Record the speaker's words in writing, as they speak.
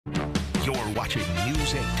You're watching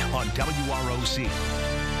News 8 on WROC.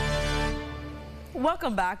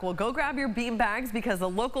 Welcome back. Well, go grab your bean bags because the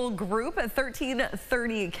local group at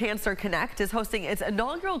 1330 Cancer Connect is hosting its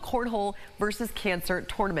inaugural Cornhole versus Cancer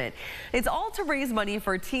tournament. It's all to raise money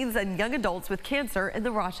for teens and young adults with cancer in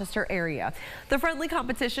the Rochester area. The friendly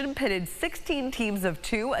competition pitted 16 teams of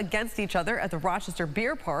 2 against each other at the Rochester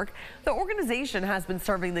Beer Park. The organization has been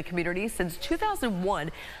serving the community since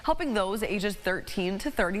 2001, helping those ages 13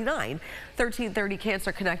 to 39. 1330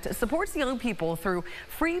 Cancer Connect supports young people through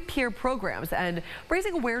free peer programs and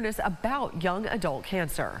raising awareness about young adult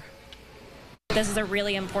cancer. This is a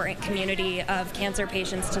really important community of cancer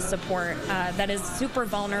patients to support that is super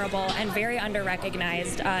vulnerable and very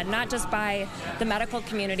under-recognized, not just by the medical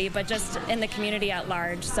community, but just in the community at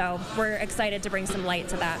large. So we're excited to bring some light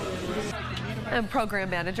to that. And program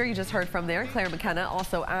manager you just heard from there, Claire McKenna,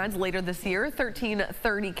 also adds later this year,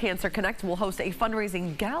 1330 Cancer Connect will host a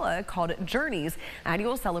fundraising gala called Journeys,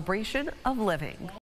 Annual Celebration of Living.